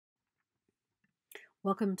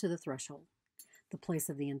Welcome to the Threshold, the place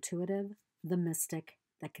of the intuitive, the mystic,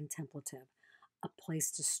 the contemplative, a place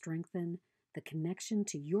to strengthen the connection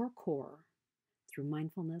to your core through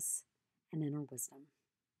mindfulness and inner wisdom.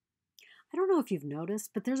 I don't know if you've noticed,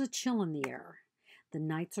 but there's a chill in the air. The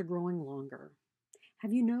nights are growing longer.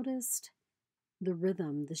 Have you noticed the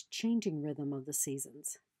rhythm, this changing rhythm of the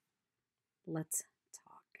seasons? Let's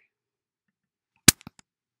talk.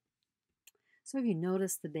 So, have you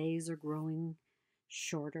noticed the days are growing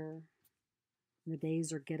shorter? The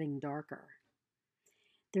days are getting darker.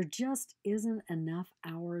 There just isn't enough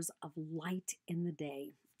hours of light in the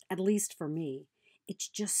day, at least for me. It's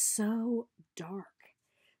just so dark.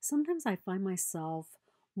 Sometimes I find myself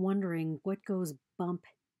wondering what goes bump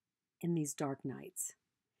in these dark nights.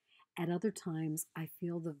 At other times, I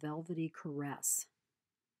feel the velvety caress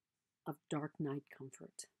of dark night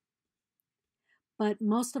comfort. But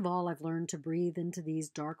most of all, I've learned to breathe into these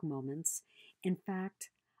dark moments. In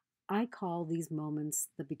fact, I call these moments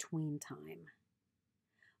the between time.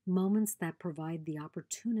 Moments that provide the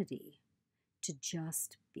opportunity to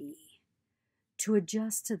just be, to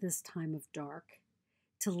adjust to this time of dark,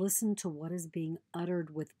 to listen to what is being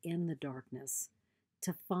uttered within the darkness,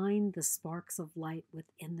 to find the sparks of light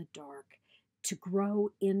within the dark, to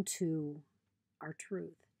grow into our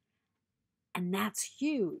truth. And that's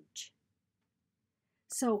huge.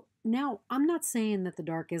 So now I'm not saying that the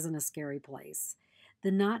dark isn't a scary place.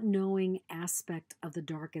 The not knowing aspect of the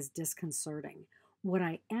dark is disconcerting. What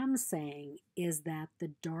I am saying is that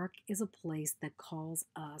the dark is a place that calls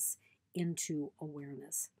us into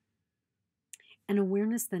awareness. An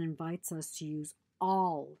awareness that invites us to use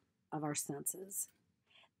all of our senses.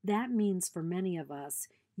 That means for many of us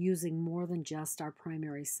using more than just our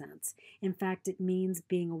primary sense. In fact, it means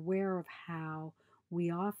being aware of how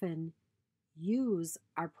we often use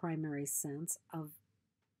our primary sense of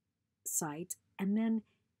sight and then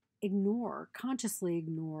consciously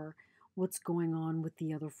ignore what's going on with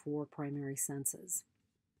the other four primary senses.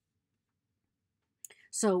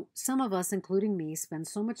 So some of us, including me, spend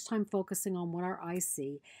so much time focusing on what our eyes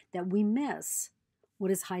see that we miss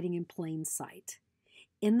what is hiding in plain sight.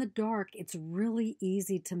 In the dark, it's really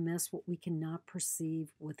easy to miss what we cannot perceive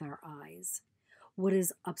with our eyes, what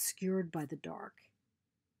is obscured by the dark.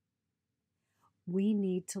 We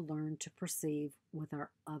need to learn to perceive with our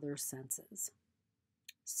other senses.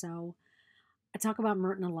 So, I talk about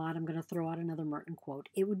Merton a lot. I'm going to throw out another Merton quote.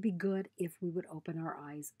 It would be good if we would open our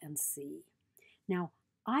eyes and see. Now,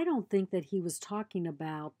 I don't think that he was talking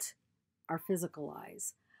about our physical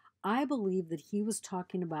eyes. I believe that he was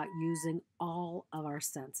talking about using all of our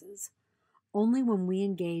senses. Only when we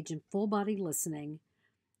engage in full body listening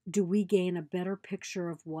do we gain a better picture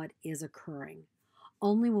of what is occurring.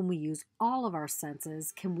 Only when we use all of our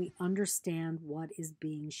senses can we understand what is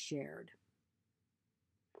being shared.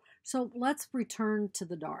 So let's return to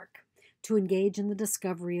the dark to engage in the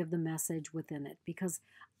discovery of the message within it, because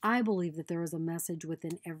I believe that there is a message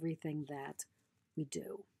within everything that we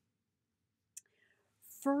do.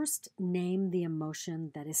 First, name the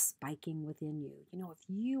emotion that is spiking within you. If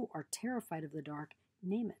you are terrified of the dark,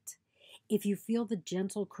 name it. If you feel the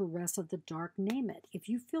gentle caress of the dark, name it. If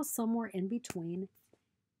you feel somewhere in between,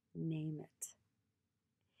 name it.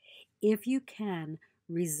 If you can,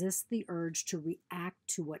 resist the urge to react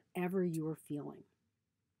to whatever you are feeling.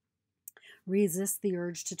 Resist the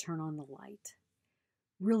urge to turn on the light.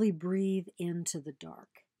 Really breathe into the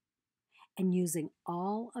dark. And using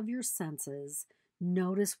all of your senses,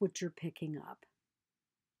 notice what you're picking up.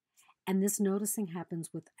 And this noticing happens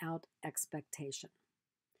without expectation.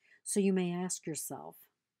 So you may ask yourself,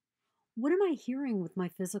 what am I hearing with my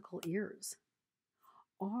physical ears?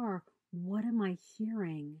 Or what am I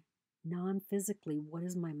hearing non-physically? What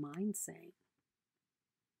is my mind saying?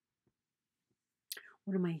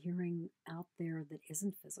 What am I hearing out there that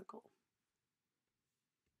isn't physical?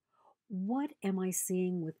 What am I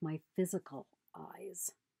seeing with my physical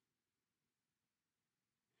eyes?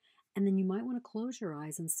 And then you might want to close your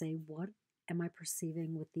eyes and say, what am I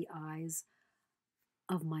perceiving with the eyes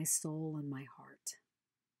of my soul and my heart?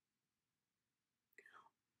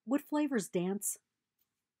 What flavors dance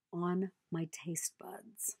on my taste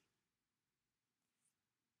buds?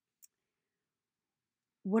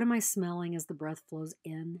 What am I smelling as the breath flows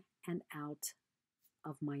in and out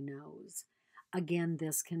of my nose? Again,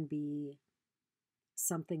 this can be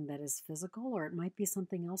something that is physical, or it might be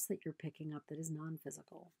something else that you're picking up that is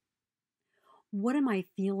non-physical. What am I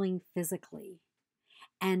feeling physically?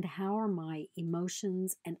 And how are my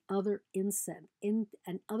emotions and other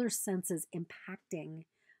senses impacting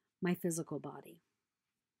my physical body?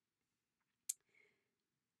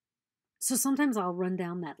 So sometimes I'll run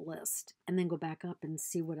down that list and then go back up and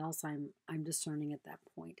see what else I'm discerning at that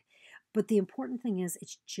point. But the important thing is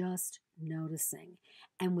it's just noticing.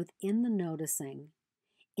 And within the noticing,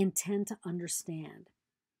 intend to understand.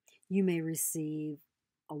 You may receive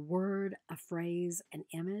a word, a phrase, an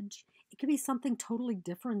image. It could be something totally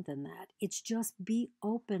different than that. It's just be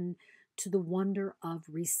open to the wonder of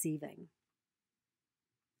receiving.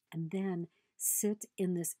 And then sit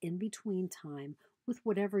in this in between time with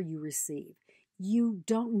whatever you receive. You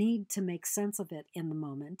don't need to make sense of it in the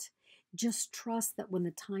moment. Just trust that when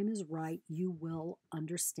the time is right, you will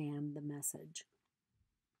understand the message.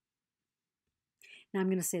 Now, I'm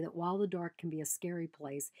going to say that while the dark can be a scary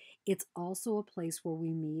place, it's also a place where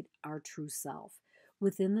we meet our true self.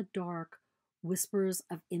 Within the dark, whispers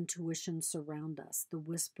of intuition surround us. The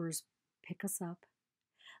whispers pick us up,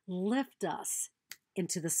 lift us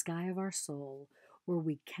into the sky of our soul, where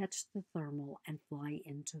we catch the thermal and fly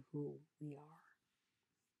into who we are.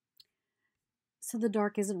 So the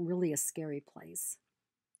dark isn't really a scary place.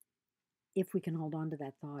 If we can hold on to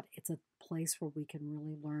that thought, it's a place where we can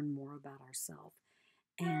really learn more about ourselves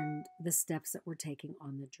and the steps that we're taking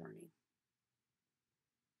on the journey.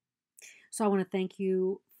 So I want to thank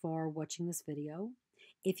you for watching this video.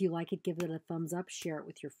 If you like it, give it a thumbs up, share it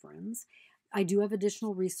with your friends. I do have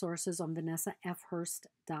additional resources on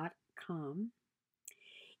vanessafhurst.com.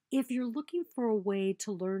 If you're looking for a way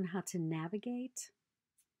to learn how to navigate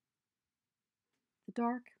the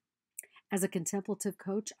dark, as a contemplative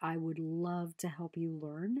coach, I would love to help you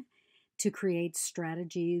learn to create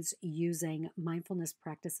strategies using mindfulness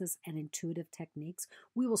practices and intuitive techniques.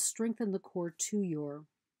 We will strengthen the core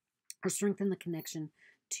strengthen the connection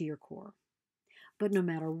to your core. But no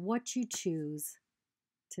matter what you choose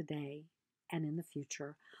today and in the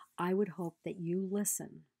future, I would hope that you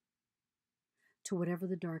listen to whatever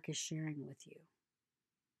the dark is sharing with you.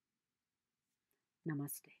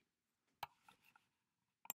 Namaste.